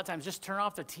 a lot of times, just turn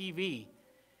off the TV,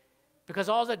 because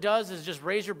all it does is just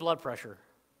raise your blood pressure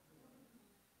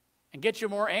and get you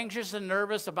more anxious and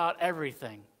nervous about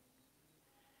everything.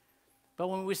 But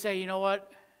when we say, you know what,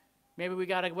 maybe we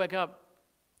got to wake up,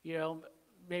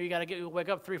 maybe you got to wake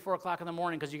up 3, 4 o'clock in the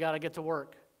morning because you got to get to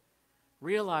work.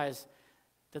 Realize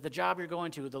that the job you're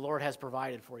going to, the Lord has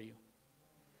provided for you.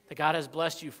 That God has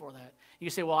blessed you for that. You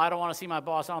say, well, I don't want to see my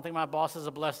boss. I don't think my boss is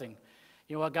a blessing.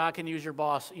 You know what? God can use your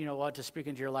boss, to speak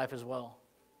into your life as well.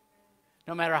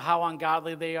 No matter how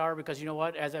ungodly they are, because you know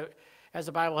what? As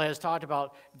the Bible has talked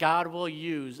about, God will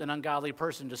use an ungodly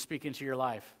person to speak into your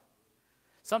life.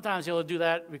 Sometimes he'll do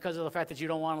that because of the fact that you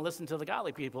don't want to listen to the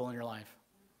godly people in your life.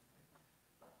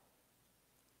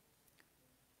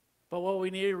 But what we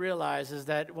need to realize is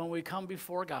that when we come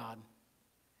before God,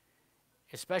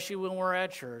 especially when we're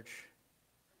at church,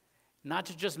 not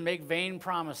to just make vain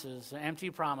promises,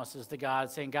 empty promises to God,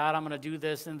 saying, God, I'm going to do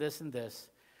this and this and this.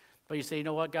 But you say, you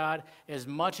know what, God, as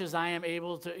much as I am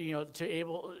able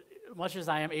to, much as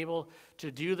I am able to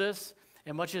do this,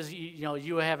 and much as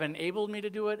you have enabled me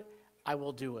to do it, I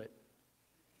will do it.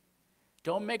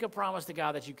 Don't make a promise to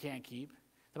God that you can't keep.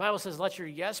 The Bible says, let your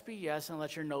yes be yes and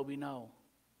let your no be no.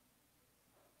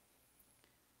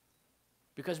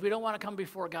 Because we don't want to come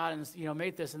before God and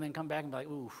make this and then come back and be like,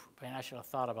 ooh, man, I should have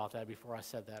thought about that before I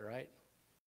said that, right?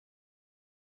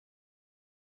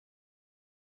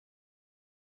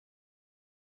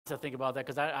 To think about that,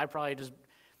 because I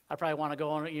probably want to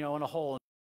go on, in a hole.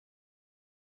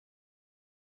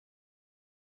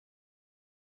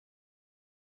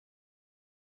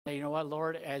 Say, you know what,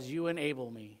 Lord, as you enable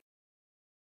me.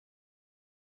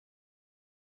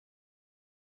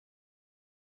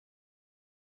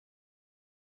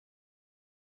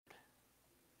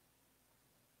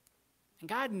 And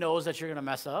God knows that you're going to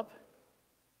mess up.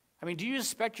 I mean, do you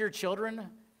expect your children?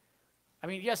 I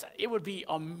mean, yes, it would be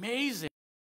amazing.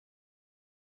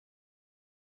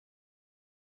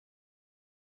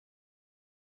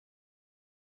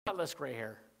 Less gray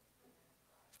hair.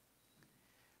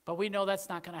 But we know that's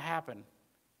not going to happen.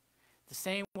 The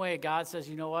same way God says,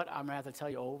 you know what, I'm going to have to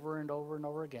tell you over and over and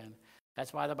over again.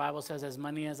 That's why the Bible says, as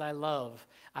many as I love,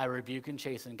 I rebuke and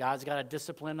chasten. God's got to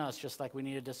discipline us just like we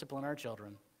need to discipline our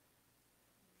children.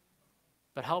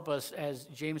 But help us, as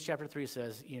James chapter 3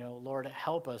 says, Lord,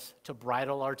 help us to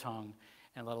bridle our tongue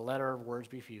and let our words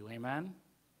be few. Amen?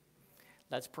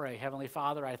 Let's pray. Heavenly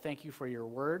Father, I thank you for your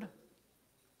word.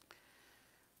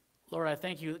 Lord, I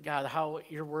thank you, God, how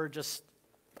your word just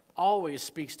always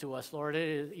speaks to us. Lord,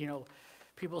 it is,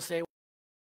 people say,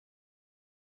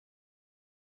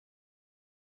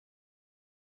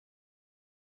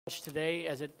 today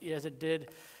as it did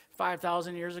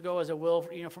 5,000 years ago, as it will,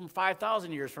 from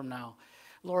 5,000 years from now.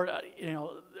 Lord,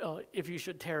 if you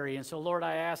should tarry. And so, Lord,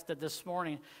 I ask that this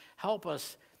morning, help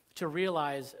us to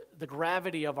realize the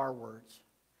gravity of our words,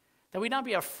 that we not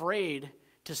be afraid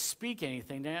to speak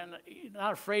anything,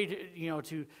 not afraid,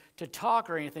 to talk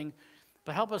or anything,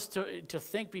 but help us to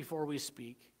think before we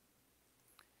speak.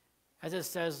 As it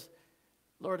says,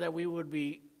 Lord, that we would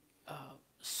be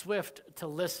swift to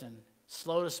listen,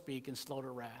 slow to speak, and slow to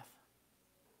wrath.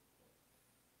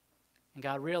 And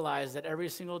God, realize that every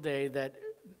single day that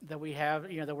we have,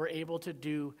 that we're able to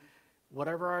do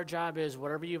whatever our job is,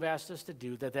 whatever you've asked us to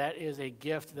do, that is a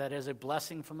gift, that is a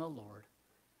blessing from the Lord.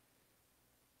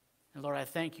 And Lord, I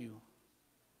thank you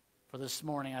for this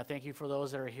morning. I thank you for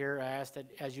those that are here. I ask that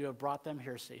as you have brought them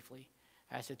here safely,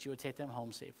 I ask that you would take them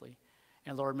home safely.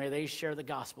 And Lord, may they share the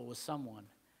gospel with someone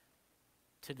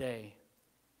today,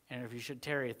 and if you should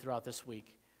tarry throughout this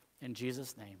week. In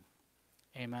Jesus' name,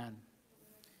 amen.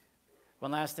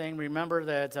 One last thing, remember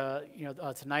that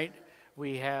tonight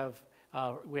we have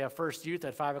First Youth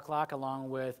at 5 o'clock, along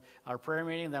with our prayer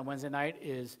meeting. Then Wednesday night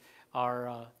is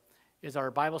our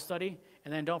Bible study,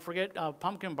 and then don't forget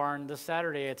Pumpkin Barn this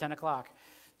Saturday at 10 o'clock.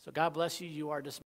 So God bless you. You are dismissed.